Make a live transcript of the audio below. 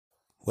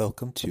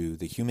Welcome to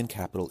the Human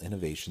Capital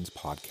Innovations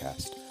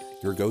Podcast,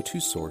 your go-to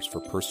source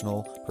for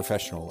personal,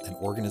 professional, and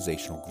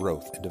organizational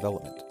growth and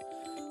development.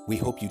 We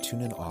hope you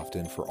tune in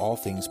often for all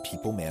things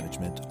people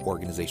management,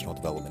 organizational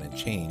development and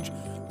change,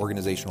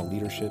 organizational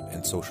leadership,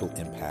 and social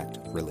impact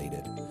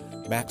related.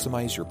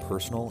 Maximize your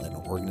personal and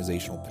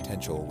organizational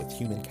potential with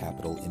Human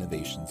Capital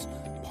Innovations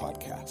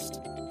Podcast.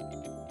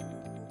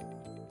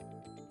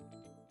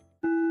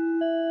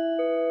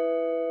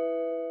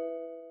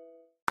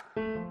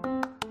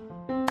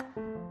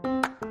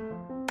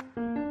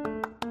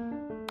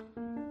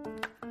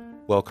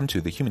 Welcome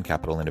to the Human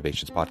Capital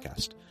Innovations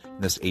Podcast.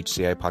 In this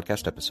HCI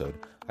podcast episode,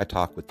 I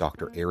talk with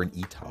Dr. Erin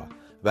Eatough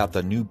about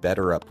the new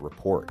Better Up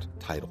report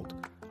titled,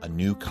 A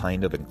New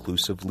Kind of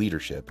Inclusive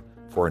Leadership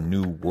for a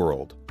New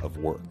World of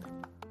Work.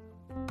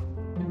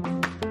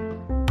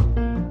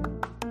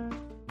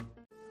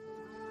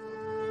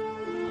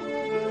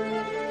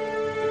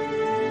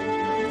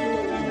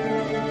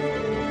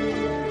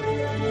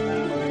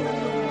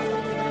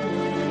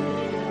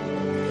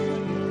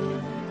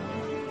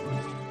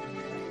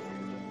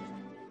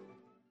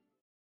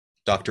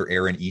 Dr.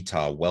 Erin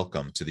Eatough,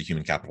 welcome to the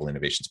Human Capital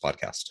Innovations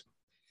Podcast.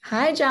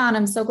 Hi, John.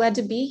 I'm so glad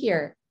to be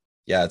here.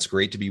 Yeah, it's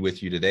great to be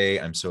with you today.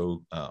 I'm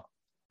so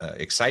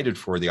excited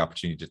for the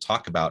opportunity to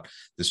talk about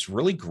this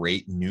really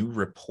great new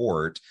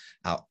report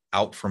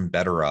out from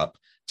Better Up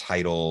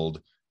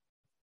titled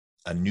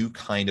A New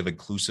Kind of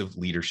Inclusive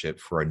Leadership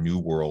for a New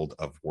World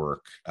of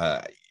Work.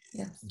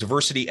 Yes.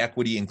 Diversity,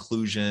 equity,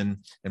 inclusion,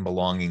 and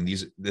belonging.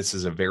 This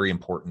is a very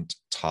important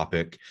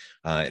topic.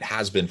 It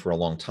has been for a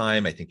long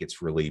time. I think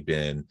it's really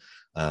been,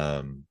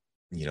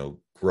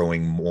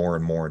 growing more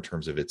and more in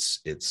terms of its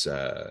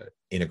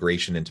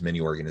integration into many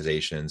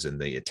organizations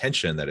and the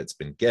attention that it's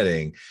been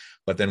getting.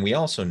 But then we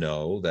also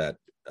know that,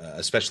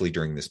 especially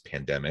during this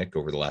pandemic,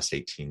 over the last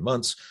 18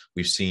 months,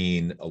 we've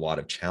seen a lot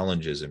of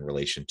challenges in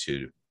relation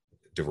to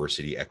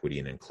diversity, equity,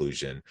 and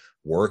inclusion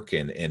work.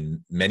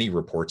 And many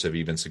reports have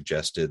even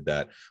suggested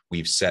that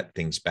we've set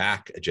things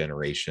back a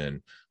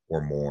generation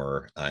or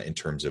more in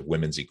terms of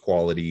women's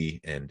equality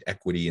and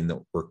equity in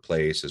the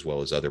workplace, as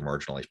well as other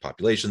marginalized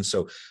populations.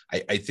 So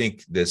I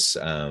think this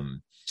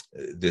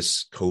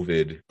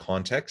COVID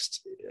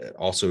context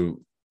also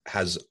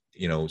has,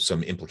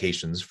 some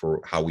implications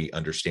for how we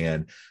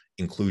understand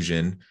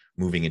inclusion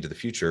moving into the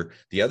future.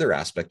 The other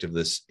aspect of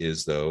this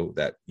is, though,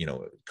 that,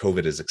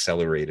 COVID has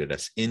accelerated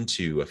us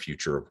into a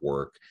future of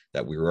work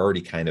that we were already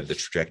the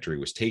trajectory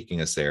was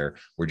taking us there.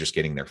 We're just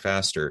getting there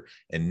faster.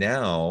 And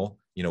now,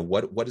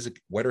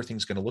 what are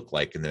things going to look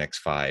like in the next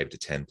 5 to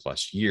 10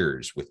 plus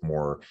years with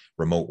more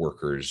remote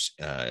workers,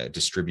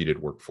 distributed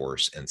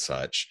workforce and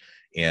such.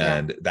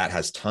 And that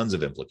has tons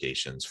of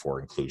implications for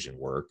inclusion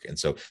work. And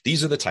so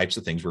these are the types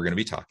of things we're going to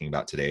be talking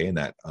about today and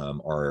that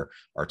are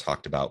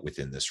talked about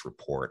within this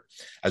report.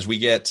 As we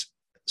get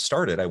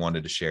started, I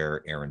wanted to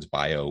share Erin's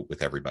bio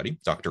with everybody.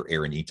 Dr.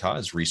 Erin Eatough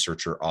is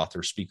researcher,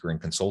 author, speaker, and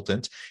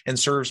consultant, and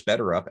serves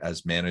Better Up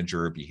as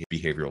manager of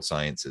behavioral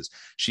sciences.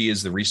 She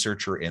is the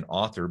researcher and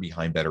author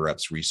behind Better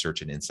Up's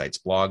Research and Insights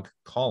blog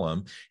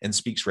column and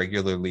speaks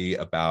regularly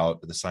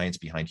about the science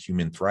behind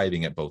human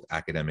thriving at both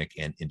academic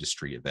and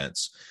industry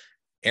events.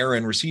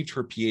 Erin received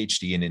her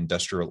PhD in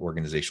industrial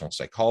organizational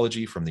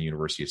psychology from the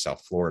University of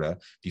South Florida.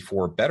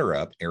 Before Better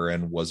Up,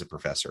 Erin was a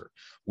professor.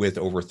 With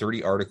over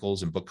 30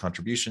 articles and book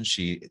contributions,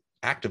 she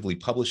actively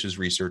publishes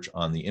research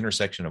on the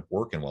intersection of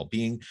work and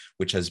well-being,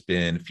 which has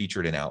been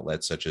featured in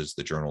outlets such as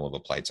the Journal of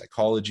Applied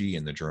Psychology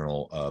and the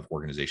Journal of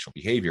Organizational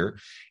Behavior,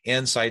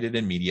 and cited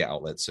in media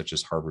outlets such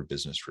as Harvard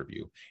Business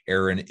Review.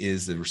 Erin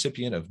is the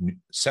recipient of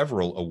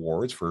several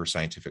awards for her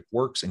scientific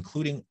works,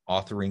 including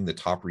authoring the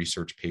top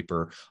research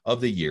paper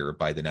of the year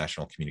by the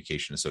National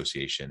Communication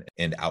Association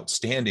and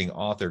outstanding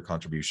author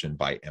contribution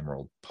by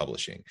Emerald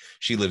Publishing.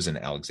 She lives in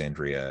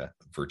Alexandria,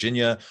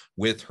 Virginia,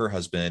 with her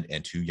husband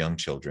and 2 young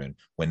children.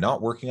 When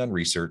not working on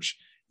research,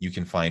 you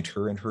can find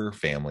her and her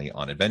family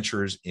on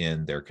adventures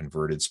in their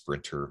converted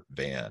Sprinter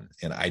van.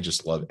 And I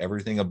just love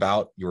everything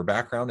about your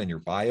background and your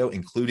bio,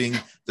 including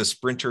the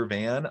Sprinter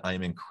van.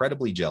 I'm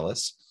incredibly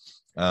jealous.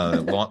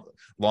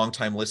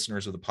 Long-time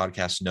listeners of the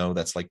podcast know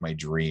that's like my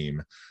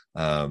dream.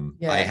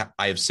 I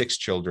have 6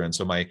 children,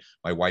 so my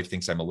wife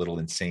thinks I'm a little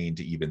insane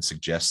to even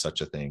suggest such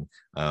a thing.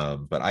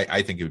 But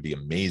I think it would be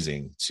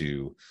amazing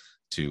to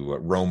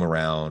roam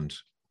around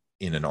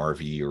in an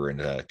RV or in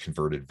a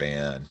converted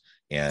van.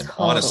 And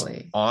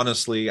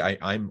honestly,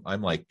 I'm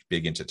like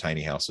big into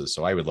tiny houses,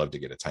 so I would love to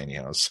get a tiny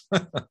house.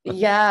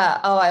 Yeah.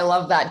 Oh, I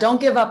love that.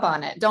 Don't give up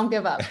on it. Don't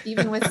give up.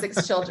 Even with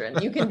 6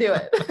 children, you can do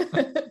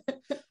it.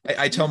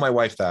 I tell my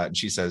wife that, and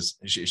she says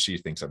she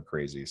thinks I'm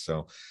crazy.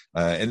 So,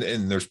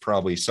 and there's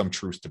probably some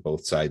truth to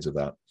both sides of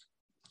that.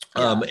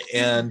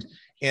 Yeah.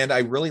 And I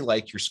really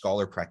like your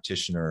scholar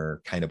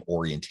practitioner kind of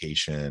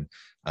orientation.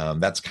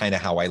 That's kind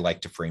of how I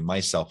like to frame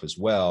myself as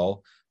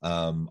well.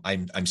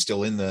 I'm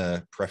still in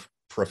the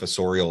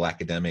professorial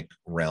academic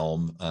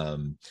realm,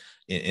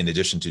 in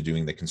addition to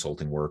doing the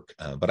consulting work,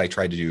 but I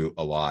try to do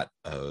a lot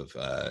of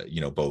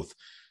both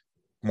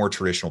more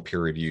traditional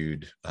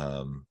peer-reviewed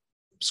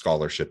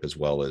scholarship as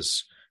well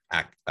as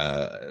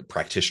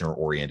practitioner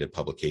oriented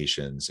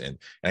publications. And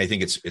I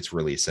think it's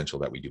really essential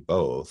that we do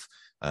both,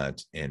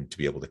 and to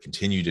be able to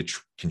continue to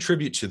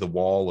contribute to the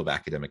wall of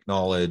academic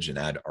knowledge and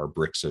add our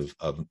bricks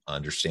of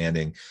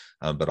understanding,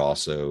 but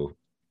also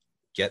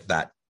get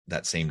that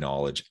same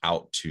knowledge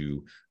out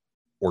to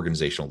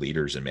organizational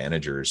leaders and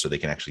managers so they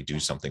can actually do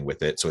something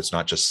with it. So it's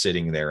not just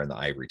sitting there in the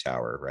ivory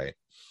tower, right?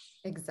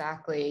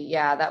 Exactly.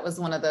 Yeah, that was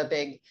one of the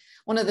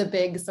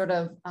big sort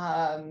of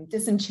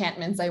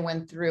disenchantments I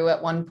went through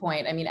at one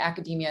point. I mean,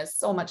 academia has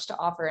so much to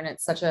offer, and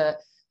it's such a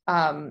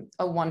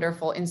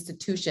wonderful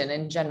institution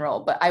in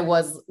general. But I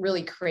was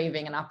really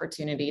craving an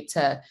opportunity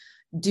to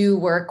do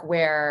work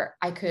where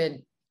I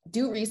could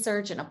do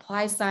research and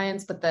apply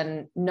science, but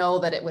then know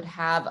that it would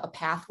have a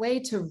pathway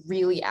to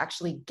really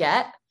actually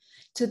get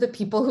to the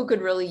people who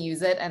could really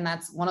use it. And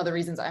that's one of the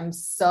reasons I'm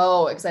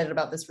so excited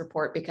about this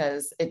report,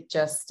 because it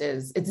just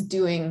is, it's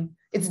doing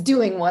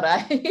what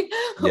I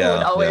would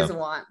always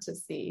want to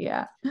see.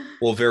 Yeah.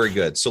 Well, very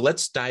good. So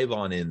let's dive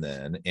on in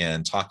then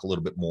and talk a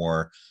little bit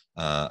more.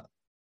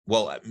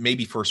 Well,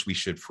 maybe first we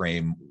should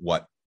frame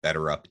what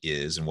BetterUp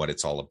is and what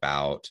it's all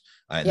about.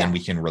 And then we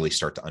can really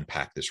start to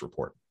unpack this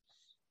report.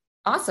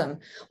 Awesome.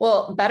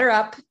 Well,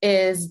 BetterUp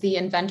is the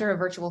inventor of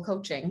virtual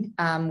coaching.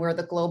 We're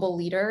the global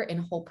leader in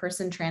whole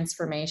person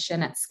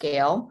transformation at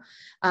scale.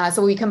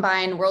 So we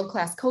combine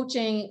world-class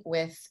coaching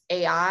with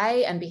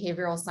AI and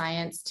behavioral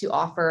science to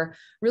offer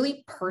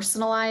really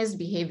personalized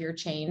behavior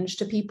change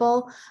to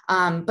people,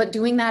 but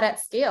doing that at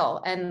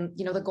scale. And,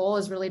 the goal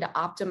is really to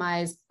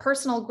optimize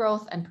personal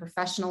growth and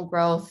professional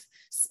growth,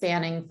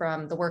 spanning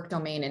from the work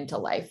domain into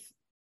life.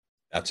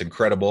 That's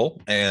incredible.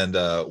 And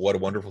what a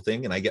wonderful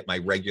thing. And I get my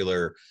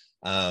regular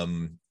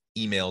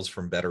emails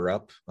from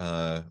BetterUp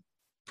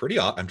pretty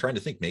often. I'm trying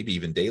to think, maybe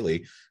even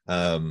daily.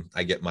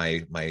 I get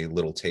my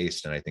little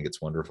taste, and I think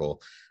it's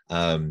wonderful.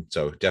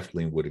 So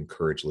definitely would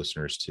encourage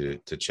listeners to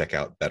check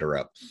out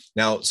BetterUp.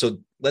 Now, so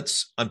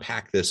let's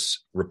unpack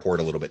this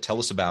report a little bit. Tell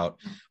us about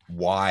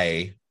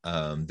why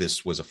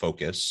this was a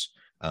focus,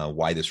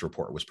 why this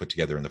report was put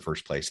together in the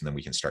first place, and then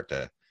we can start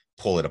to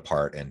pull it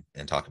apart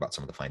and talk about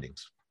some of the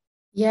findings.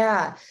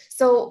 Yeah.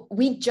 So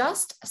we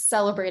just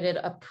celebrated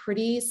a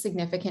pretty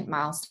significant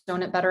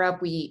milestone at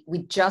BetterUp. We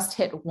just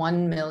hit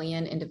 1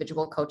 million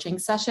individual coaching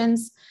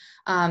sessions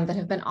that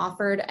have been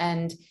offered.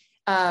 And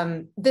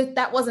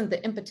that wasn't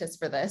the impetus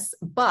for this,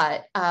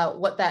 but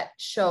what that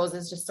shows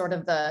is just sort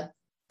of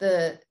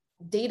the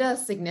data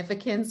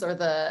significance, or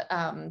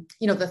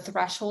the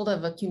threshold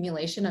of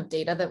accumulation of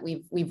data that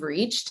we've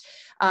reached.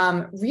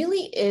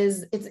 Really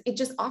is, it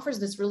just offers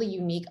this really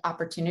unique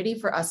opportunity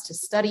for us to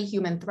study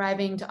human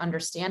thriving, to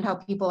understand how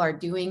people are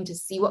doing, to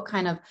see what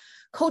kind of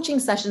coaching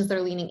sessions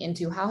they're leaning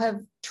into, how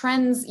have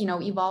trends,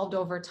 evolved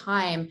over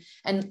time,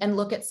 and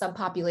look at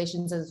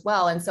subpopulations as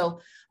well. And so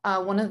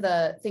one of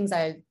the things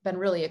I've been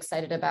really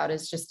excited about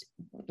is just,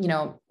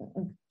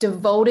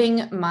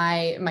 devoting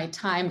my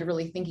time to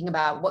really thinking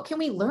about what can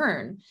we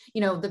learn.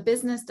 The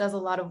business does a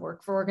lot of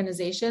work for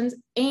organizations,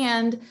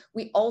 and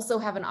we also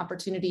have an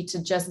opportunity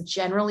to just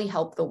generally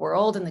help the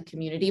world and the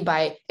community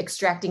by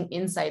extracting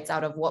insights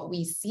out of what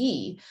we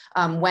see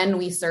when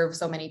we serve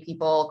so many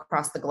people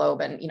across the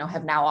globe, and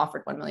have now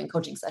offered 1 million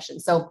coaching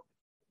sessions. So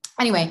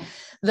anyway,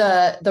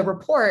 the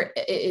report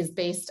is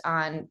based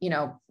on,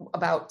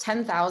 about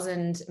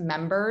 10,000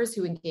 members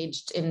who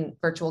engaged in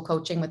virtual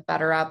coaching with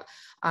BetterUp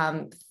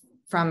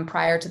from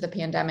prior to the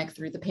pandemic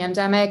through the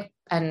pandemic.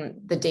 And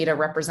the data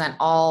represent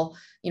all,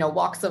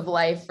 walks of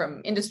life,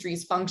 from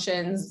industries,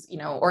 functions,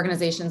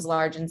 organizations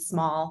large and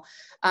small.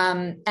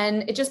 And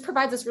it just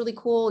provides this really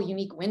cool,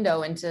 unique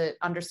window into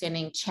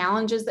understanding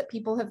challenges that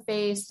people have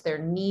faced, their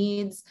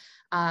needs,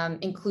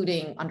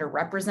 including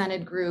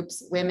underrepresented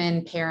groups,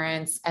 women,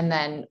 parents, and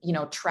then,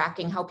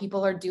 tracking how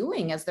people are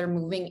doing as they're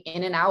moving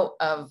in and out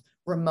of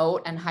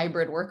remote and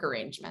hybrid work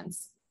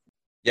arrangements.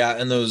 Yeah.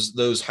 And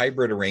those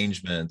hybrid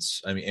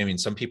arrangements, I mean,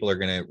 some people are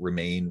going to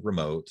remain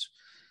remote,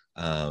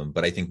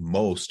 but I think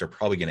most are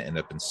probably going to end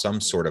up in some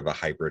sort of a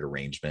hybrid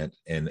arrangement,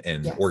 and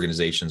yes,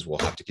 organizations will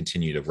have to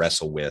continue to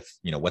wrestle with,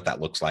 what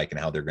that looks like and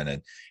how they're going to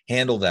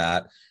handle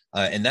that.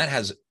 And that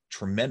has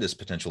tremendous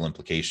potential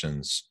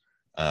implications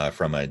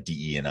from a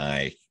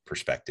DE&I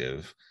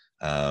perspective.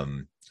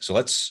 So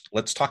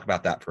let's talk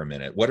about that for a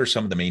minute. What are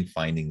some of the main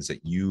findings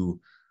that you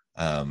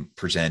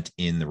present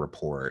in the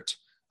report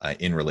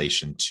in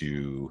relation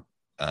to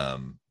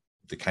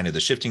the kind of the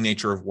shifting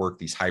nature of work,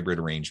 these hybrid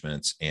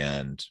arrangements,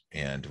 and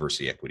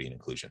diversity, equity, and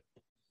inclusion?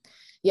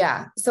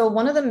 Yeah. So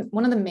one of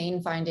the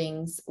main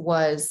findings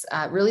was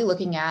really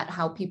looking at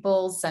how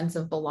people's sense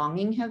of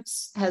belonging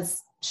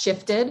has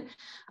shifted,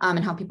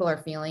 and how people are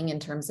feeling in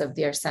terms of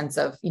their sense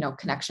of,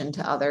 connection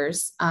to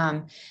others.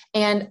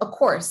 And of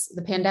course,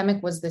 the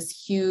pandemic was this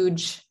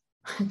huge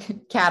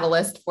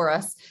catalyst for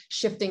us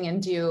shifting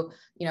into,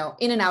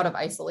 in and out of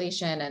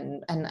isolation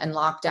and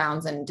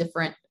lockdowns and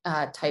different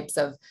types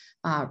of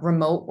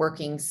remote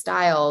working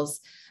styles.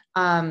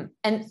 And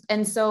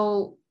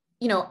so,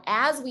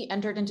 as we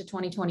entered into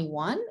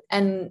 2021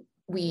 and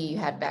we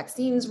had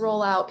vaccines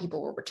roll out,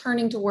 people were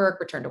returning to work,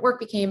 return to work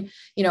became,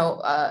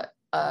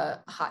 a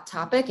hot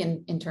topic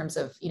in terms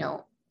of,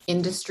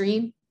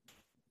 industry.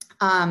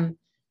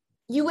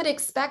 You would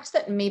expect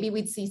that maybe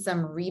we'd see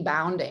some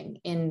rebounding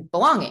in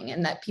belonging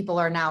and that people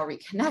are now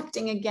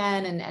reconnecting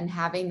again and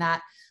having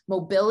that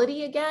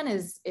mobility again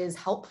is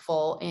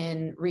helpful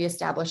in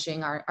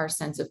reestablishing our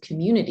sense of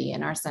community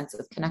and our sense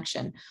of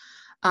connection.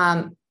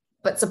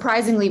 But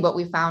surprisingly, what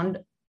we found,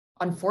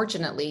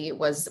 unfortunately,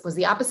 was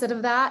the opposite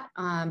of that.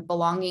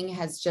 Belonging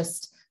has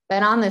just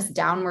been on this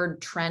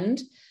downward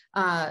trend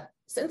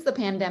since the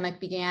pandemic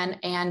began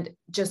and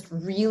just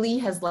really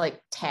has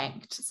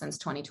tanked since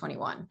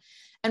 2021.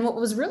 And what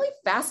was really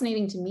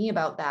fascinating to me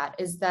about that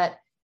is that,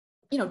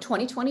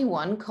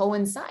 2021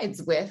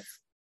 coincides with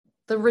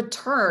the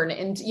return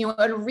into,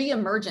 a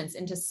reemergence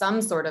into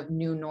some sort of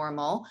new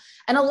normal.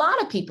 And a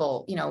lot of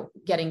people,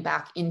 getting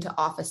back into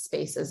office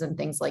spaces and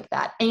things like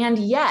that. And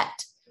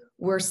yet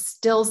we're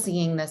still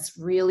seeing this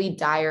really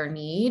dire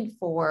need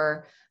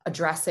for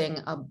addressing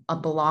a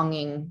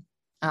belonging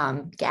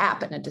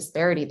gap and a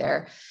disparity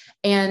there.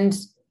 And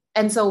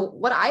so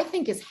what I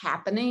think is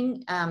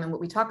happening, and what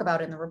we talk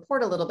about in the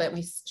report a little bit,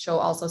 we show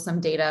also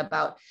some data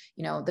about,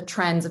 the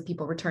trends of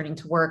people returning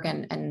to work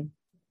and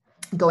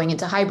going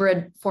into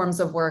hybrid forms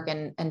of work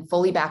and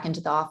fully back into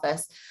the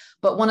office.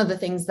 But one of the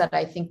things that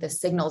I think this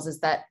signals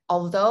is that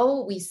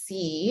although we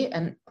see,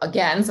 and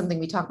again, something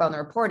we talk about in the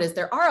report is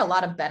there are a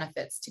lot of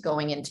benefits to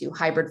going into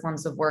hybrid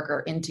forms of work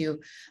or into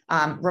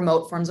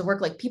remote forms of work.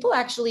 Like people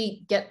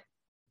actually get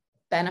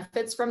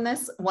benefits from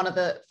this. One of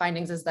the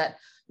findings is that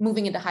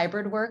moving into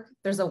hybrid work,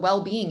 there's a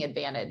well-being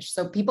advantage.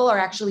 So people are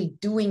actually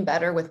doing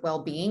better with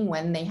well-being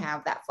when they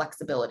have that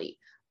flexibility.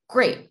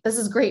 Great. This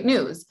is great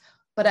news.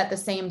 But at the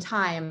same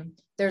time,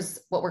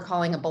 there's what we're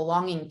calling a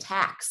belonging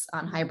tax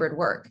on hybrid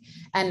work.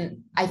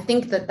 And I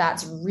think that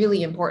that's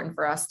really important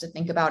for us to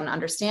think about and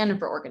understand, and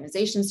for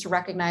organizations to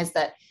recognize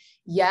that,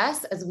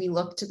 yes, as we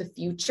look to the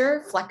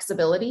future,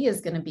 flexibility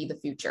is going to be the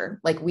future.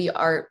 Like we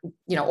are,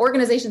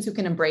 organizations who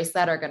can embrace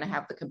that are going to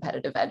have the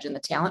competitive edge in the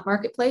talent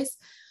marketplace.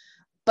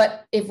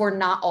 But if we're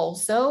not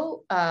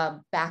also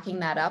backing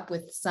that up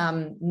with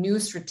some new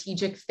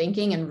strategic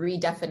thinking and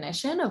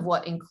redefinition of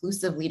what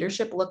inclusive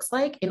leadership looks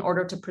like in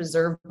order to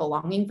preserve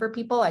belonging for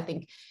people, I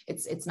think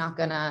it's not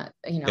gonna,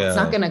 it's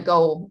not gonna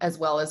go as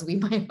well as we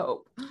might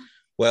hope.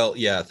 Well,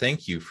 yeah,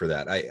 thank you for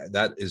that.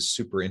 That is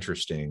super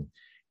interesting,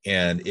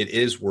 and it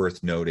is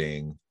worth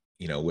noting.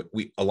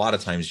 We a lot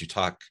of times you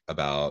talk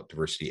about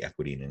diversity,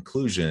 equity, and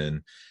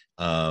inclusion,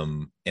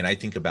 and I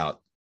think about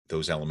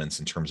those elements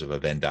in terms of a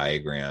Venn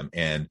diagram,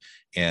 and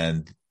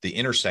the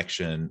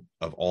intersection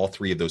of all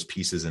three of those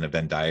pieces in a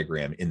Venn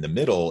diagram in the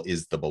middle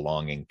is the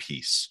belonging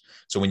piece.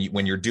 So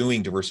when you're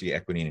doing diversity,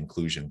 equity, and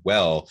inclusion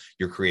well,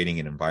 you're creating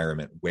an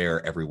environment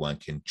where everyone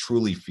can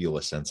truly feel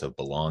a sense of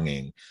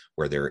belonging,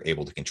 where they're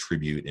able to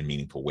contribute in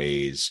meaningful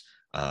ways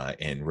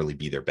and really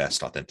be their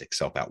best authentic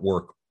self at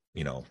work,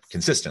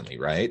 consistently,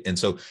 right? And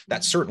so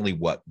that's certainly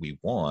what we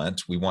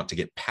want. We want to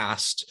get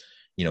past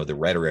the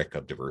rhetoric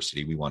of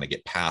diversity. We want to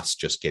get past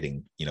just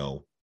getting,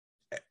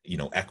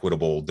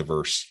 equitable,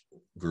 diverse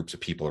groups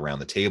of people around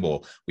the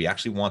table. We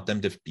actually want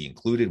them to be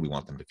included. We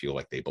want them to feel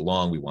like they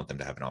belong. We want them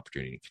to have an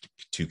opportunity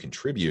to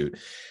contribute.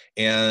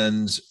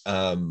 And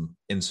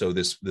so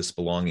this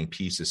belonging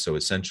piece is so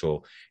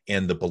essential.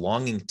 And the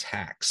belonging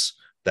tax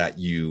that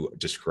you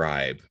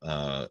describe,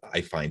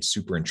 I find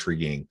super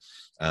intriguing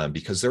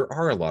because there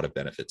are a lot of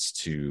benefits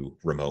to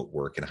remote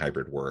work and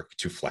hybrid work,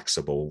 to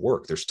flexible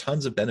work. There's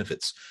tons of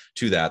benefits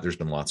to that. There's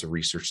been lots of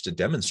research to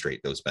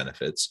demonstrate those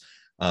benefits.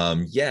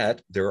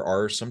 Yet there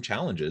are some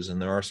challenges and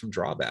there are some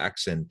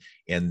drawbacks, and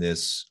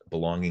this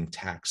belonging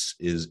tax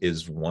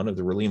is one of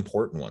the really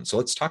important ones. So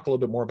let's talk a little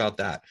bit more about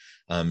that.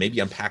 Maybe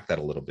unpack that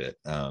a little bit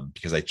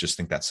because I just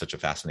think that's such a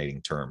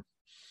fascinating term.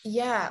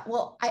 Yeah,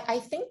 well, I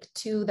think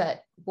too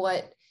that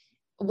what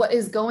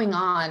is going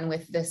on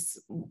with this,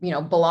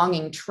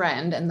 belonging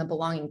trend and the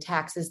belonging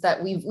tax is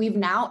that we've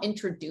now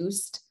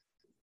introduced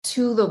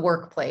to the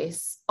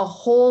workplace a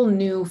whole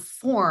new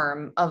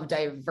form of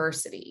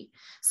diversity.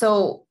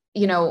 So,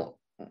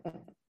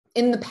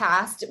 in the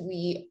past,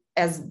 we,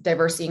 as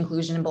diversity,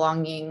 inclusion, and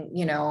belonging,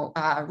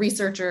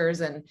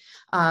 researchers and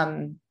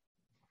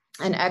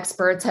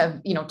experts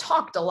have,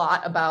 talked a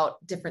lot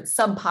about different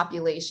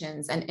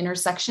subpopulations and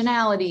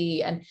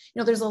intersectionality. And,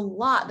 there's a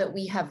lot that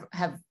we have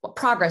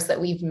progress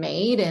that we've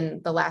made in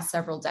the last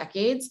several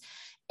decades.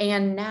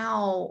 And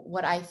now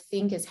what I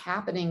think is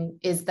happening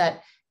is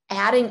that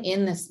adding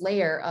in this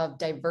layer of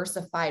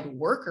diversified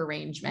work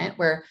arrangement,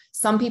 where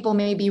some people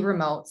may be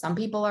remote, some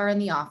people are in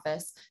the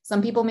office,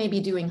 some people may be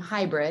doing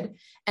hybrid,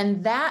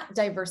 and that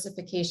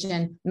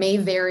diversification may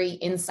vary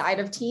inside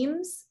of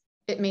teams.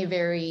 It may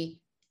vary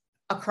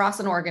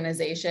across an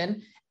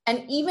organization.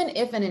 And even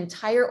if an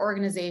entire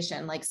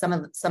organization, like some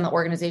of the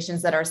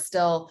organizations that are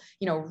still,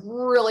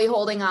 really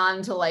holding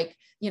on to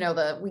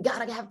we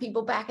got to have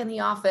people back in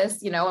the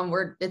office,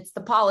 and it's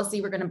the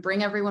policy, we're going to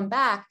bring everyone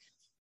back.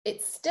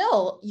 It's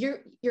still your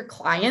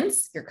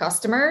clients, your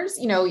customers,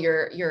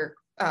 your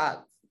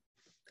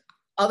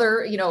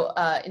other,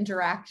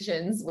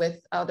 interactions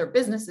with other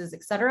businesses,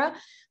 et cetera.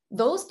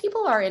 Those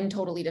people are in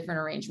totally different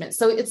arrangements.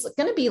 So it's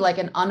going to be like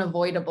an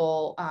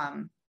unavoidable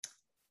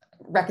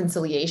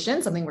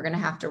reconciliation, something we're going to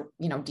have to,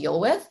 deal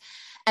with.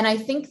 And I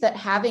think that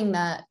having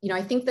that,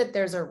 I think that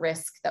there's a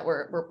risk that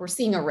we're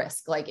seeing a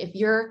risk. Like if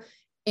you're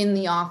in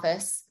the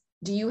office,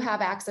 do you have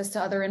access to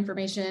other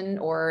information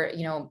or,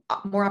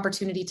 more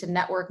opportunity to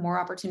network, more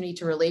opportunity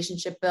to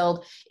relationship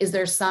build? Is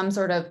there some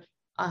sort of,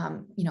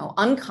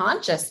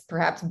 unconscious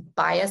perhaps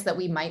bias that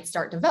we might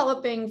start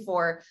developing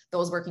for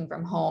those working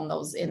from home,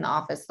 those in the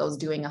office, those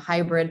doing a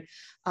hybrid?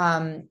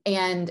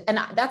 And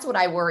that's what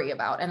I worry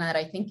about. And that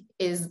I think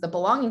is the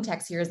belonging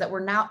text here is that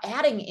we're now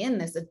adding in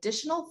this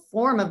additional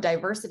form of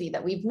diversity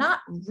that we've not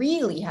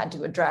really had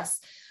to address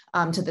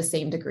to the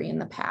same degree in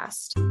the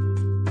past.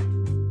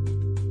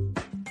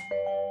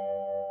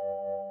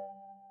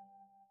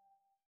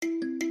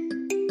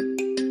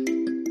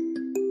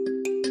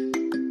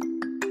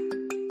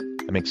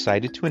 I'm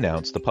excited to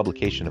announce the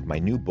publication of my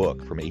new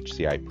book from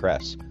HCI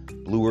Press,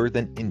 Bluer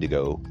Than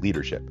Indigo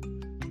Leadership,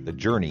 The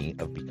Journey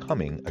of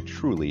Becoming a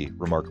Truly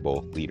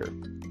Remarkable Leader.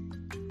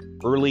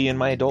 Early in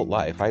my adult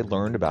life, I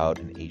learned about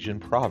an Asian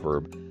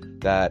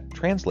proverb that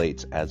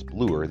translates as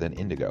bluer than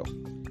indigo.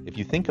 If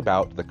you think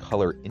about the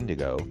color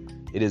indigo,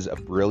 it is a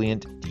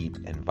brilliant, deep,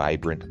 and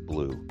vibrant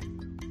blue,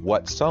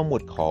 what some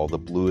would call the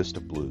bluest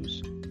of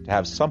blues. To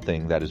have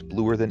something that is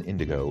bluer than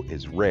indigo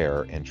is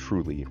rare and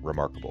truly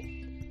remarkable.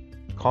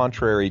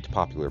 Contrary to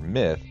popular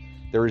myth,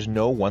 there is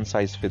no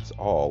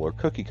one-size-fits-all or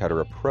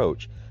cookie-cutter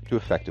approach to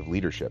effective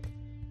leadership.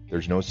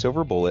 There's no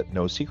silver bullet,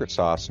 no secret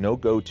sauce, no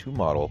go-to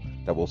model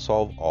that will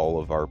solve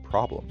all of our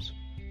problems.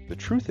 The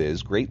truth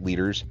is, great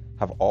leaders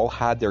have all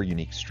had their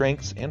unique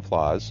strengths and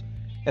flaws,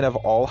 and have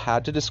all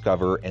had to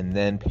discover and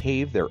then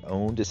pave their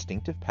own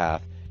distinctive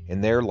path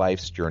in their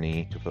life's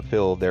journey to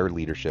fulfill their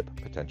leadership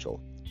potential.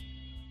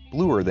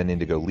 Bluer Than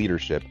Indigo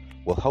Leadership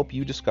will help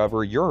you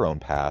discover your own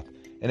path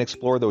and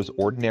explore those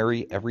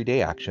ordinary,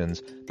 everyday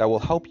actions that will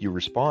help you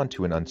respond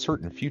to an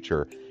uncertain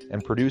future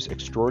and produce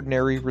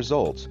extraordinary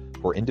results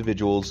for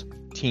individuals,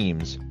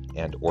 teams,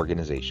 and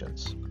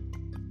organizations.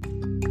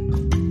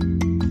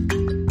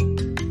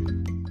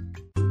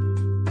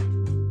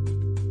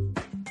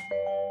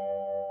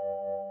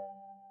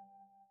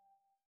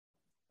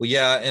 Well,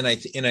 yeah, and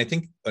I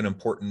think an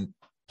important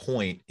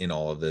point in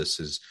all of this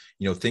is,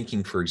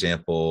 thinking, for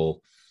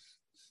example,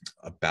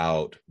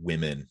 about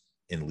women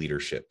in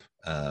leadership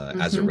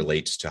as it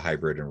relates to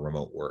hybrid and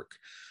remote work.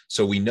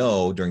 So we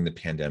know during the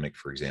pandemic,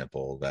 for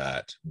example,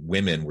 that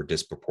women were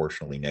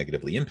disproportionately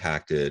negatively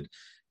impacted,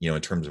 in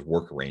terms of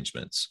work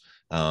arrangements,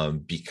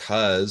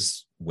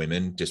 because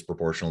women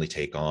disproportionately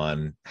take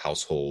on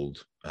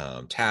household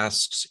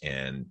tasks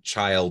and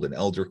child and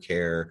elder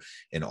care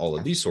and all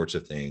of these sorts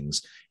of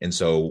things. And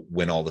so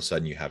when all of a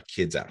sudden you have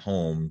kids at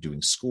home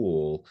doing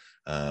school,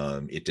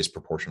 it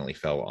disproportionately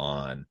fell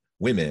on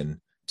women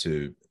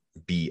to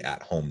be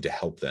at home to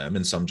help them.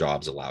 And some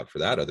jobs allowed for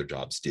that. Other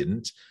jobs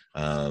didn't.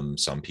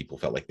 Some people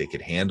felt like they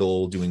could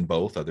handle doing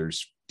both.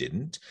 Others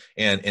didn't.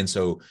 And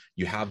so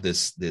you have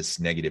this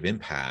negative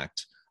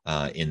impact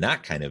in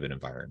that kind of an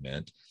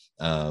environment.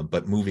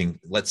 But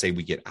let's say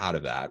we get out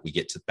of that, we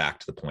get back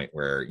to the point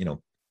where,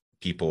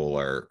 people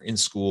are in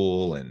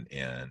school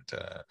and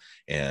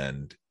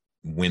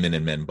women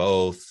and men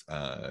both,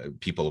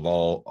 people of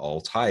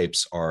all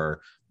types are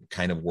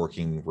kind of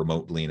working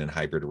remotely and in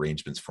hybrid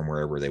arrangements from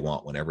wherever they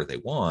want, whenever they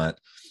want.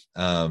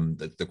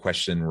 The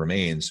question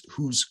remains,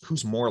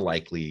 who's more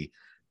likely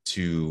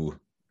to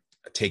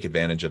take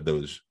advantage of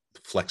those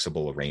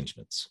flexible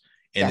arrangements?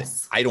 And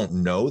yes. I don't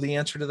know the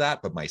answer to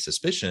that, but my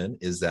suspicion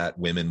is that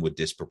women would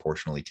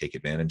disproportionately take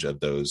advantage of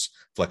those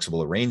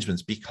flexible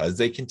arrangements because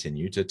they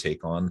continue to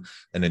take on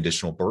an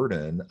additional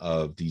burden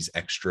of these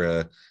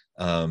extra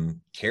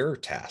care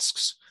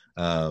tasks,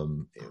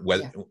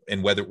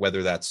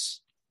 whether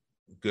that's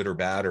good or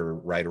bad or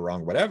right or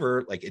wrong,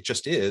 whatever, like it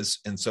just is.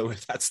 And so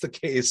if that's the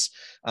case,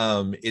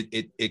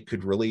 it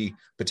could really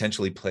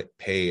potentially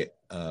play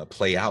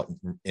out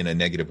in a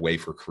negative way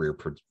for career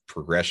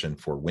progression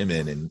for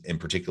women, and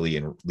particularly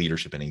in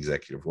leadership and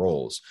executive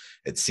roles,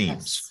 it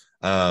seems.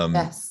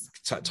 Yes.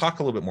 Talk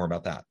a little bit more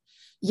about that.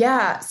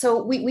 Yeah.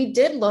 So we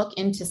did look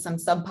into some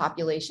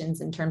subpopulations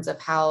in terms of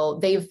how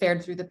they've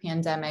fared through the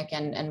pandemic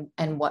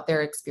and what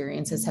their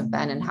experiences have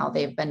been and how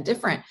they've been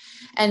different.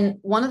 And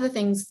one of the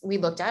things we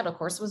looked at, of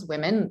course, was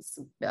women,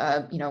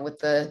 with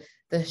the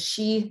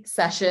she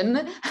session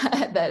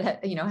that,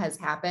 has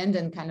happened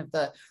and kind of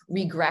the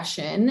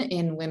regression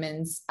in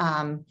women's,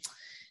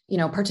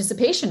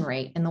 participation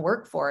rate in the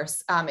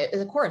workforce.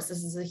 Of course,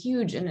 this is a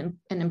huge and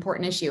an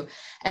important issue.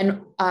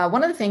 And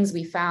one of the things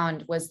we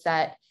found was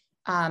that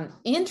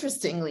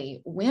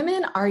interestingly,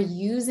 women are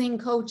using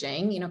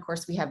coaching. Of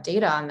course, we have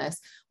data on this.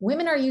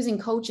 Women are using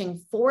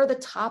coaching for the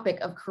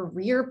topic of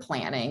career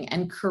planning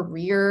and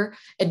career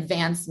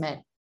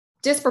advancement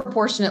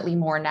disproportionately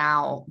more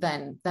now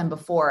than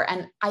before.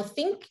 And I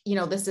think,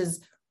 this is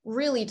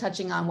really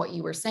touching on what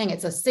you were saying.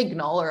 It's a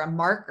signal or a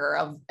marker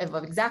of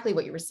exactly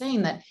what you were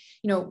saying, that,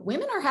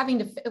 women are having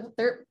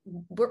to,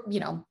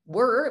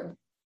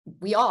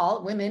 we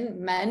all,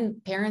 women,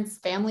 men, parents,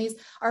 families,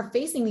 are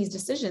facing these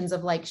decisions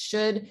of like,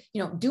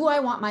 do I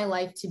want my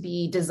life to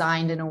be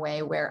designed in a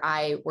way where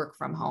I work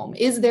from home?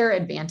 Is there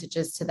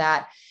advantages to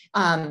that?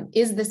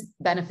 Is this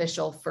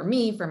beneficial for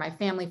me, for my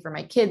family, for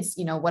my kids,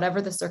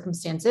 whatever the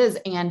circumstance is?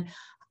 And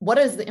what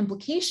is the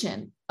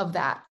implication of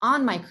that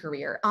on my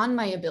career, on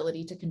my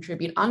ability to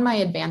contribute, on my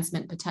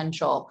advancement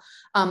potential?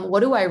 What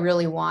do I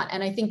really want?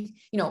 And I think,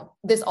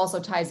 this also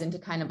ties into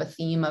kind of a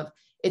theme of,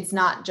 it's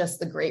not just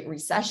the Great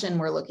Recession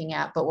we're looking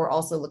at, but we're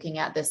also looking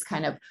at this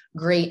kind of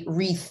great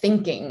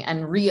rethinking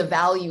and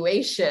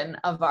reevaluation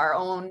of our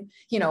own,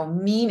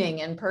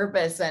 meaning and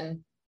purpose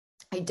and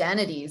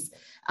identities,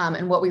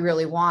 and what we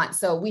really want.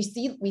 So we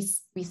see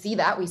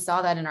that, we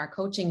saw that in our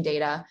coaching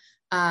data.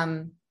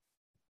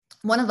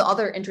 One of the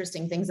other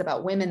interesting things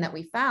about women that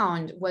we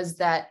found was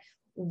that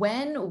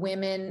when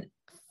women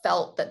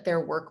felt that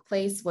their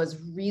workplace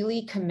was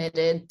really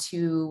committed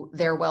to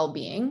their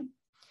well-being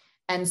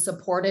and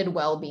supported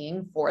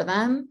well-being for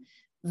them,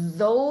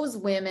 those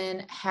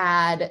women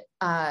had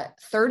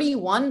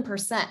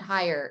 31%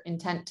 higher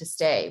intent to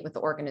stay with the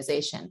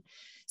organization.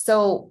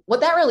 So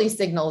what that really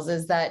signals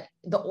is that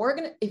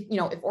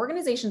if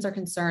organizations are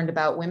concerned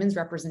about women's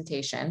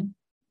representation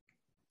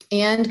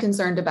and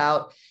concerned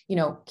about,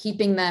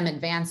 keeping them,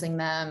 advancing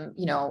them,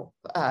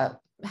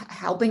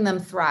 helping them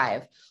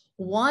thrive,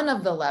 one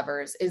of the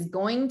levers is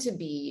going to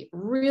be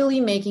really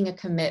making a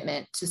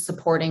commitment to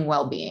supporting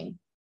well-being.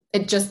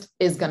 It just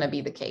is going to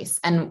be the case.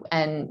 And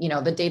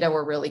the data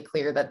were really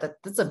clear that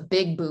that's a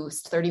big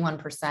boost,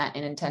 31%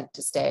 in intent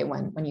to stay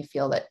when you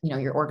feel that,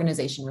 your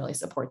organization really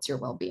supports your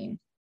well-being.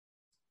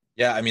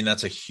 Yeah. I mean,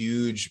 that's a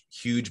huge,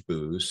 huge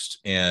boost.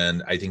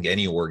 And I think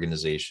any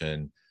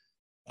organization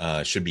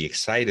should be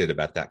excited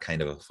about that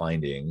kind of a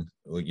finding,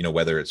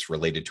 whether it's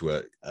related to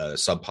a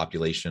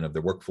subpopulation of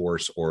the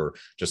workforce or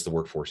just the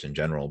workforce in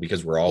general,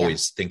 because we're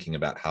always thinking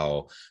about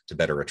how to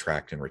better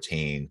attract and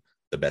retain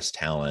the best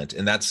talent.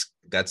 And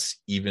that's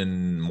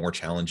even more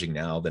challenging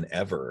now than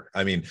ever.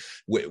 I mean,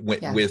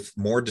 with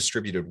more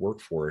distributed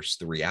workforce,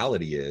 the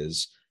reality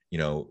is,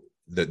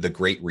 the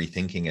great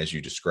rethinking, as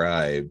you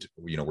described,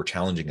 we're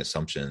challenging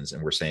assumptions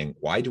and we're saying,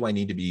 why do I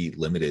need to be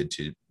limited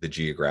to the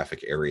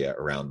geographic area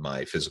around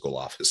my physical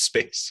office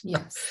space?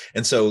 Yes.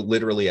 And so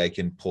literally I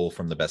can pull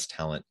from the best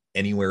talent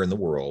anywhere in the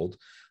world.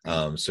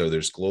 So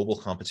there's global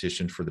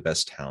competition for the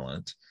best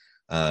talent.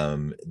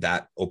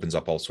 That opens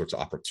up all sorts of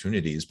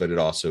opportunities, but it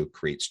also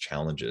creates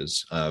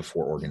challenges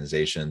for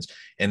organizations.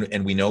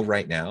 And we know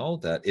right now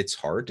that it's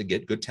hard to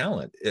get good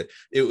talent.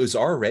 It was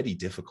already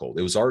difficult.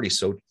 It was already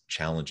so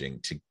challenging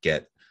to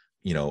get,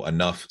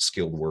 enough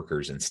skilled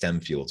workers in STEM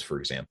fields, for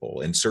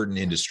example. In certain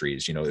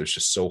industries, it was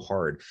just so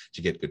hard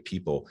to get good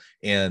people.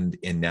 And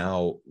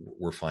now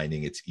we're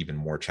finding it's even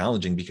more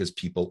challenging because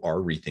people are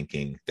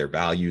rethinking their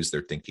values.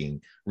 They're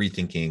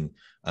rethinking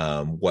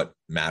what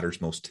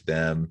matters most to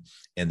them.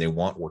 And they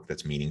want work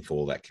that's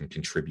meaningful, that can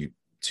contribute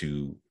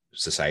to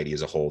society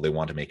as a whole. They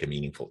want to make a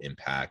meaningful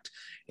impact,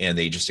 and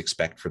they just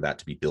expect for that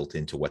to be built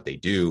into what they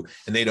do.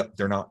 And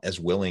they're not as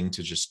willing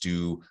to just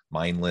do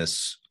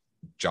mindless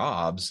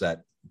jobs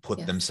that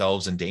put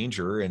themselves in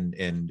danger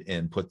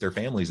and put their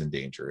families in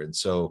danger. And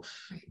so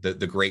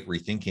the great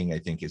rethinking, I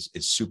think, is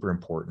super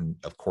important.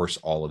 Of course,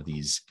 all of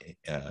these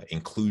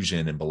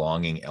inclusion and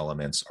belonging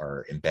elements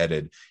are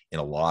embedded in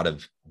a lot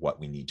of what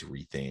we need to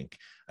rethink.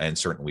 And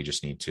certainly we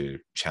just need to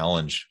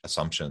challenge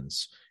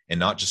assumptions and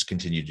not just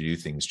continue to do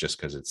things just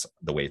because it's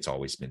the way it's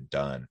always been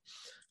done.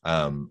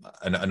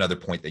 Another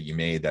point that you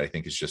made that I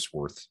think is just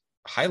worth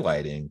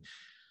highlighting,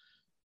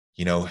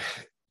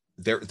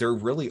 there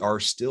really are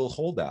still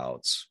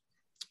holdouts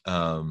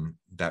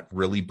that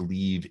really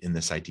believe in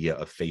this idea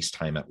of face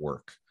time at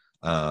work.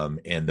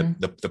 And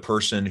the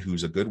person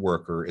who's a good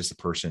worker is the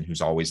person who's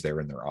always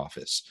there in their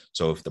office.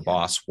 So if the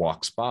boss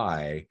walks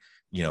by,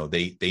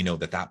 they know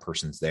that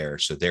person's there.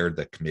 So they're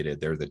the committed,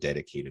 they're the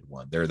dedicated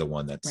one. They're the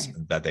one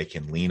that they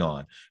can lean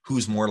on.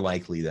 Who's more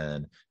likely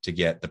then to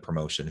get the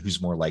promotion?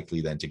 Who's more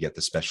likely then to get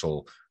the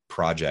special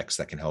projects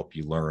that can help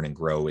you learn and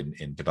grow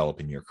and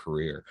develop in your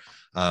career?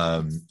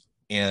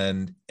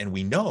 And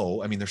we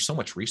know, I mean, there's so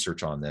much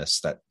research on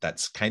this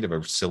that's kind of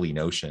a silly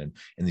notion.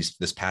 And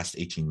this past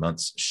 18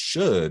 months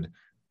should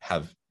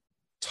have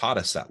taught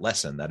us that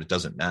lesson, that it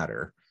doesn't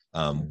matter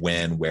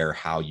when, where,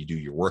 how you do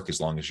your work, as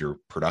long as you're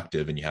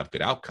productive and you have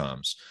good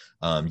outcomes.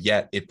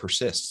 Yet it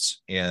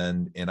persists.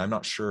 And I'm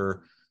not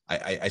sure,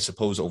 I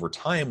suppose over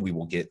time we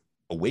will get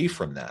away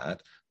from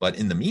that. But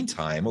in the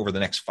meantime, over the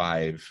next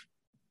 5+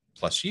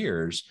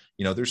 years,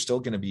 there's still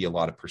going to be a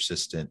lot of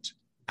persistent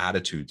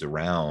attitudes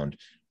around,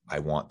 I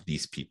want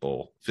these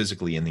people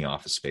physically in the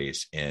office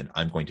space, and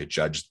I'm going to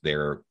judge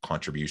their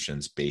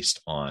contributions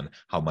based on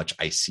how much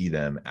I see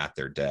them at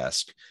their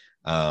desk.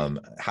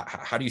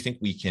 How do you think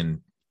we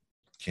can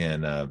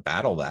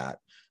battle that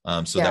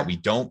so that we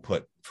don't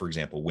put, for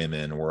example,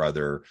 women or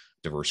other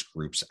diverse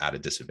groups at a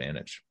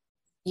disadvantage?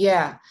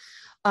 Yeah.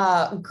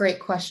 Great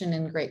question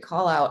and great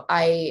call out.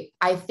 I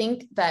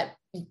think that,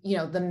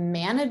 the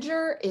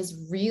manager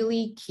is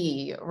really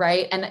key,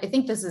 right? And I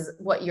think this is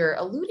what you're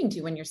alluding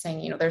to when you're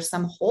saying, there's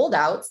some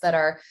holdouts that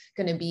are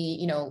going to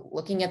be,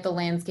 looking at the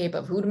landscape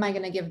of who am I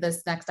going to give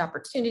this next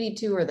opportunity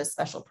to, or this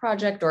special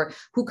project, or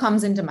who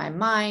comes into my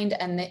mind.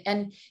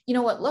 And you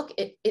know what, look,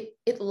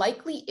 it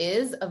likely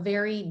is a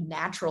very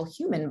natural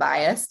human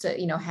bias to,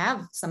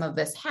 have some of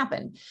this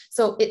happen.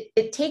 So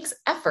it takes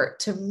effort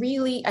to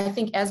really, I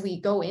think, as we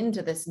go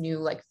into this new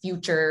like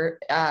future,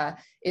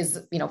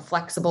 is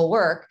flexible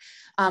work,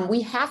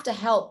 we have to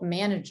help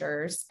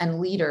managers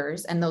and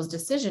leaders and those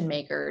decision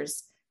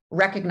makers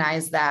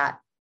recognize that,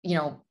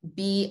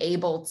 be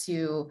able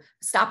to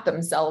stop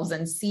themselves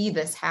and see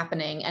this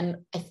happening. And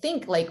I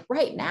think like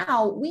right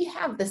now we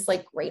have this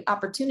like great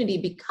opportunity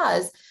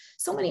because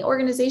so many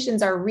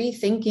organizations are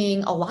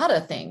rethinking a lot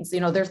of things.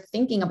 They're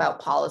thinking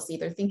about policy,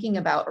 they're thinking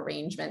about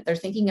arrangement, they're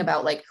thinking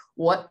about like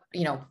what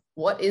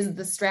is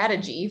the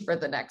strategy for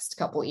the next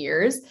couple of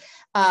years,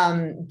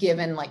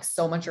 given like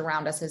so much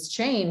around us has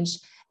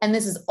changed. And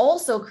this is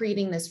also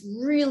creating this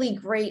really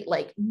great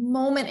like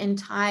moment in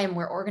time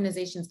where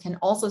organizations can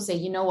also say,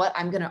 you know what,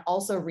 I'm going to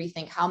also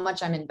rethink how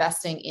much I'm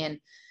investing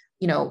in,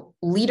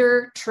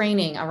 leader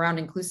training around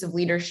inclusive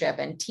leadership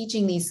and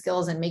teaching these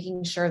skills and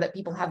making sure that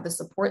people have the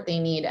support they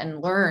need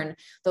and learn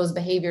those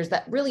behaviors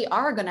that really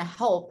are going to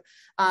help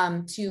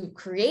to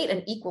create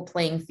an equal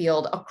playing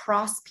field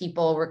across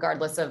people,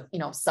 regardless of,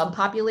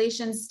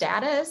 subpopulation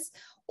status,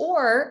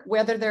 or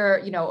whether they're,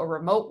 a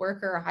remote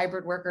worker, a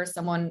hybrid worker,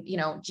 someone,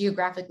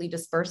 geographically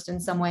dispersed in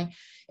some way,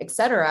 et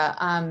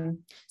cetera.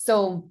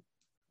 So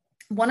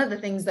one of the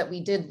things that we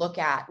did look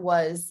at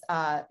was,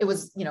 it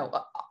was,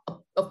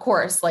 of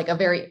course, like a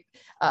very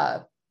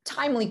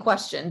timely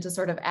question to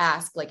sort of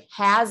ask, like,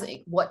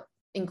 what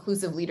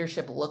inclusive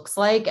leadership looks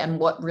like and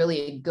what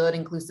really good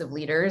inclusive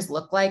leaders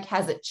look like,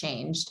 has it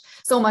changed?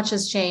 So much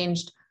has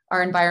changed.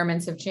 Our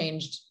environments have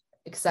changed,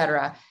 et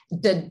cetera.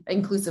 Did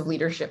inclusive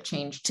leadership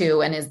change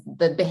too? And is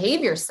the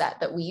behavior set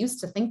that we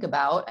used to think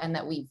about and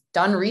that we've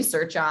done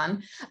research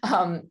on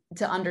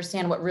to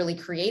understand what really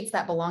creates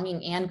that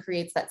belonging and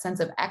creates that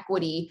sense of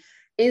equity,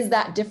 is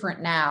that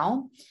different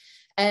now?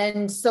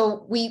 And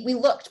so we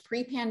looked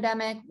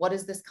pre-pandemic, what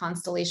is this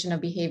constellation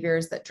of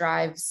behaviors that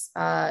drives,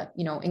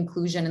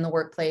 inclusion in the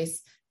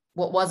workplace?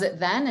 What was it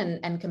then?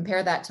 And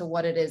compare that to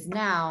what it is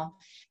now.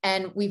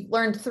 And we've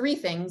learned three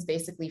things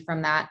basically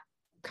from that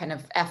kind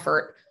of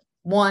effort.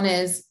 One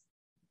is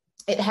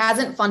it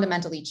hasn't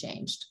fundamentally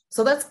changed.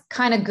 So that's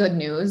kind of good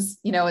news.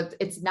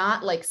 It's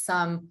not like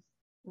some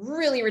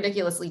really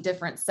ridiculously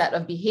different set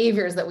of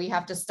behaviors that we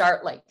have to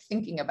start like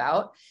thinking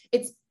about.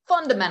 It's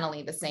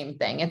fundamentally the same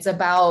thing. It's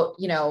about,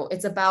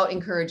 it's about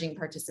encouraging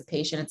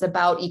participation. It's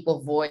about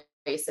equal voice.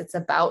 It's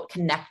about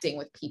connecting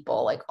with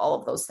people. Like all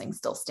of those things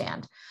still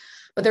stand.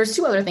 But there's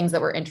two other things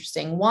that were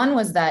interesting. One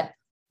was that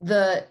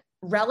the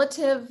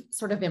relative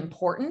sort of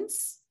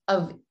importance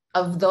of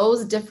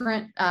those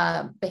different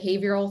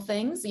behavioral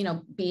things,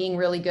 being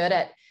really good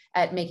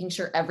at making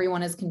sure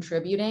everyone is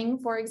contributing,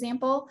 for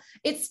example,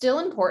 it's still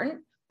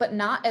important, but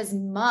not as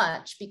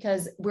much,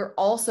 because we're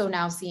also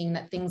now seeing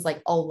that things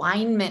like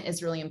alignment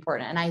is really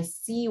important. And I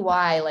see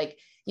why, like,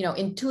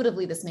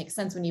 intuitively this makes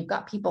sense when you've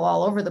got people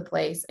all over the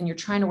place and you're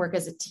trying to work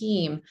as a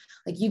team.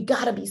 Like, you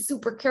got to be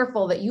super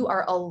careful that you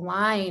are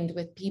aligned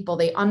with people.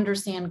 They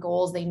understand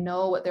goals. They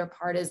know what their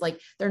part is.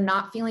 Like, they're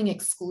not feeling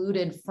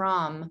excluded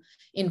from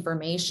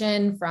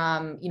information,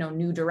 from,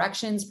 new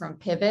directions, from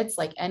pivots,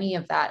 like any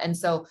of that. And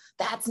so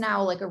that's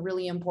now like a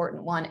really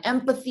important one.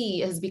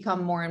 Empathy has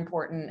become more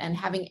important, and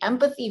having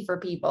empathy for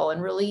people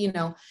and really,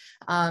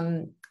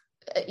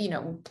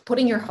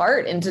 putting your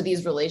heart into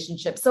these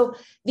relationships. So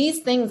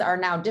these things are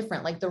now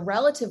different. Like the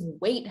relative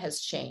weight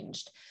has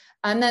changed.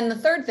 And then the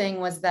third thing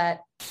was that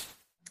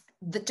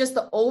just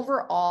the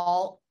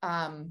overall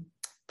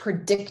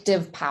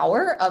predictive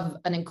power of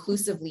an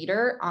inclusive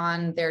leader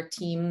on their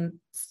team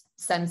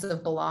sense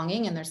of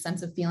belonging and their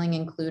sense of feeling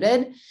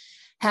included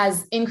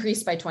has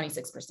increased by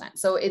 26%.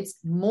 So it's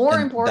more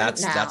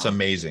important now. That's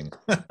amazing.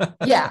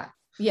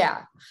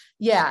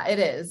 Yeah, it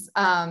is.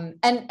 And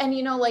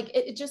like,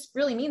 it just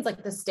really means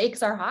like the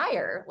stakes are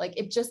higher. Like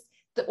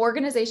the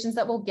organizations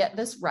that will get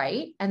this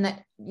right and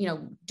that,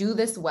 do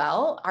this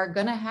well are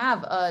going to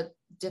have a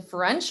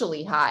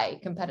differentially high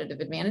competitive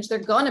advantage. They're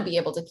going to be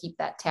able to keep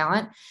that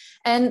talent.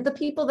 And the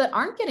people that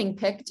aren't getting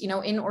picked,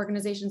 in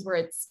organizations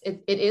where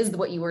it is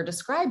what you were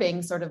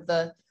describing, sort of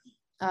the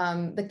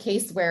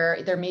case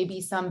where there may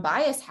be some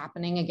bias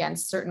happening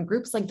against certain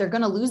groups, like they're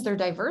going to lose their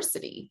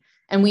diversity.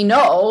 And we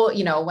know,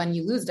 when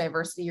you lose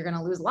diversity, you're going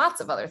to lose lots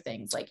of other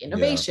things like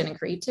innovation and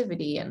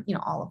creativity and,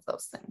 all of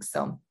those things.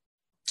 So,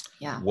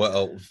 yeah.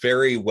 Well,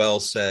 very well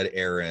said,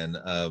 Erin.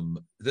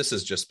 This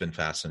has just been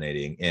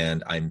fascinating.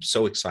 And I'm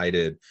so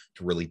excited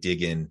to really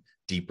dig in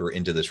deeper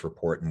into this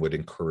report and would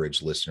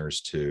encourage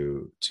listeners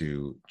to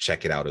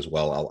check it out as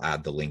well. I'll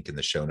add the link in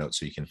the show notes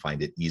so you can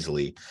find it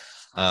easily.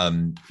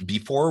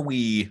 Before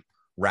we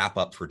wrap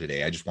up for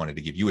today, I just wanted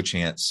to give you a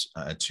chance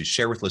to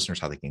share with listeners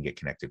how they can get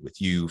connected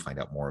with you, find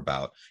out more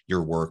about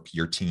your work,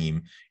 your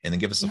team, and then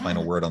give us the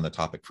final word on the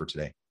topic for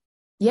today.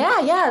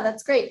 Yeah,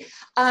 that's great.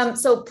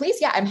 So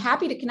please, I'm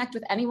happy to connect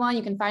with anyone.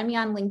 You can find me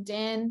on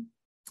LinkedIn,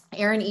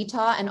 Erin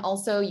Eatough, and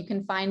also you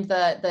can find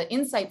the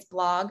Insights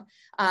blog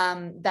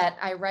that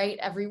I write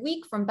every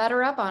week from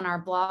BetterUp on our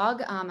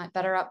blog at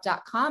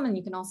betterup.com. And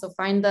you can also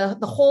find the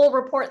whole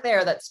report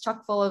there that's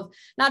chock full of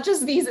not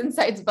just these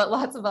insights, but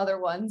lots of other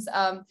ones.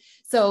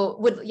 So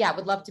would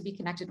love to be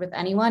connected with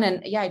anyone.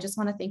 And I just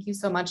want to thank you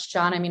so much,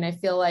 John. I mean, I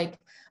feel like,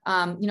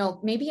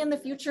 maybe in the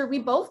future, we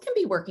both can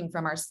be working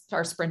from our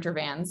Sprinter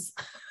vans.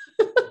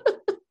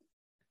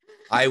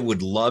 I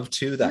would love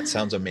to. That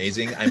sounds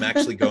amazing. I'm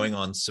actually going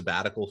on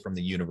sabbatical from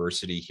the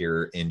university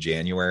here in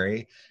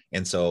January.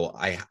 And so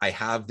I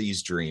have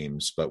these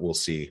dreams, but we'll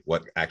see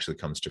what actually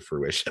comes to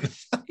fruition.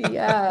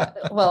 Yeah.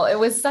 Well, it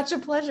was such a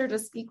pleasure to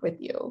speak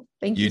with you.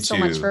 Thank you so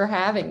much for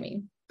having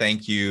me.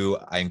 Thank you.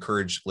 I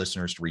encourage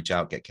listeners to reach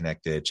out, get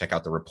connected, check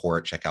out the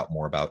report, check out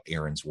more about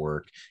Erin's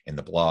work in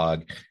the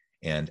blog.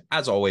 And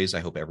as always,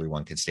 I hope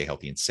everyone can stay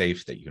healthy and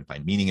safe, that you can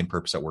find meaning and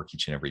purpose at work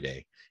each and every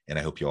day. And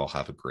I hope you all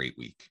have a great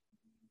week.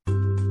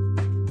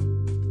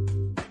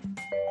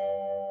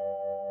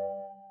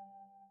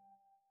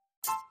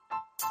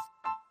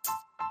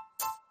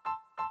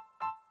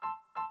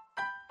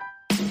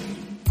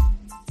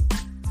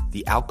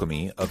 The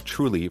alchemy of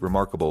truly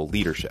remarkable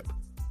leadership.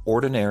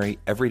 Ordinary,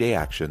 everyday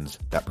actions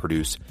that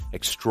produce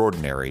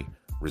extraordinary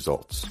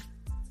results.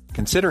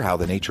 Consider how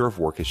the nature of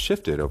work has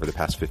shifted over the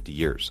past 50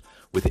 years.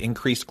 With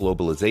increased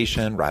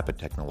globalization, rapid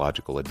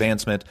technological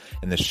advancement,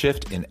 and the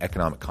shift in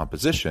economic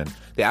composition,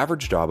 the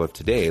average job of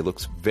today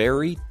looks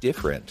very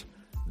different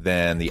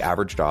than the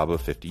average job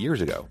of 50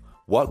 years ago.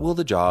 What will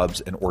the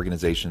jobs and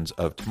organizations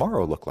of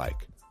tomorrow look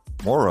like?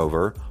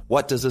 Moreover,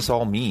 what does this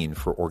all mean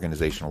for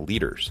organizational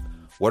leaders?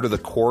 What are the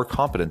core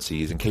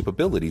competencies and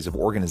capabilities of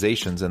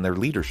organizations and their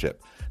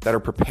leadership that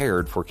are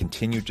prepared for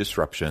continued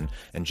disruption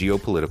and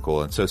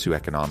geopolitical and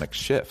socioeconomic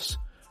shifts?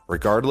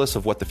 Regardless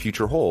of what the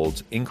future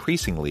holds,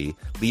 increasingly,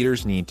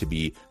 leaders need to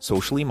be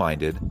socially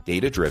minded,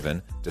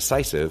 data-driven,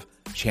 decisive,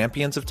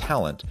 champions of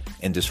talent,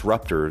 and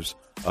disruptors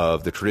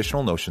of the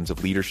traditional notions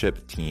of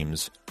leadership,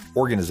 teams,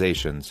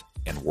 organizations,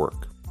 and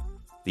work.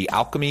 The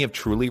alchemy of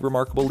truly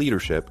remarkable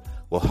leadership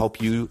will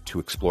help you to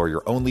explore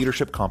your own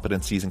leadership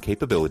competencies and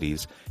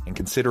capabilities and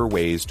consider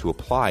ways to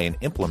apply and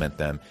implement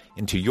them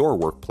into your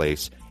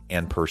workplace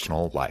and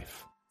personal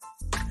life.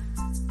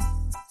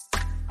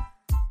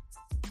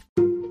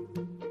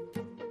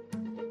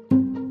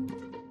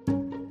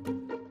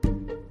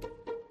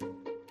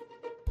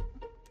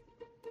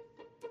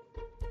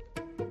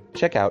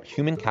 Check out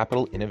Human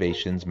Capital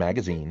Innovations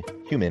magazine,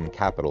 Human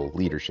Capital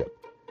Leadership.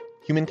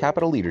 Human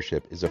Capital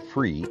Leadership is a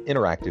free,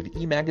 interactive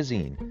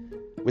e-magazine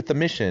with the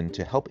mission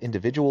to help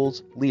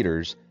individuals,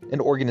 leaders,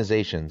 and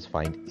organizations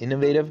find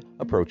innovative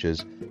approaches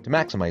to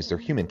maximize their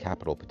human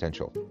capital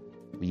potential.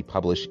 We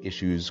publish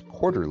issues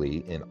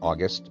quarterly in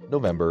August,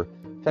 November,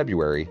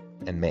 February,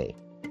 and May.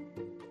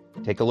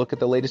 Take a look at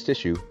the latest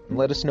issue and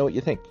let us know what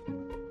you think.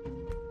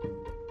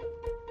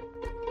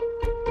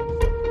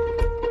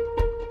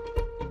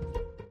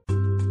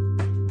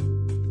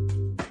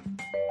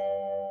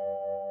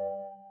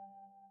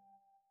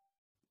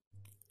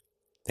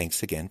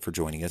 Thanks again for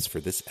joining us for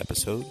this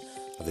episode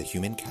of the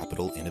Human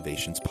Capital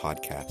Innovations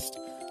Podcast.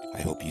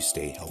 I hope you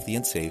stay healthy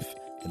and safe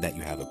and that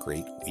you have a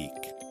great week.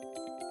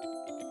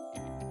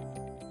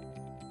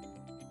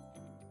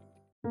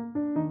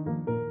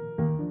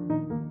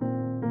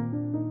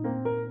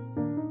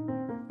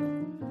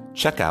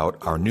 Check out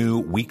our new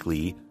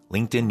weekly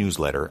LinkedIn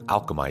newsletter,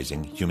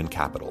 Alchemizing Human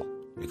Capital,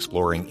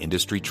 exploring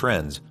industry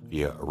trends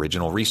via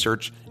original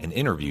research and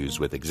interviews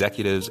with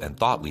executives and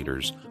thought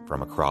leaders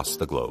from across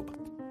the globe.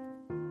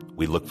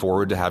 We look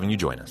forward to having you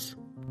join us.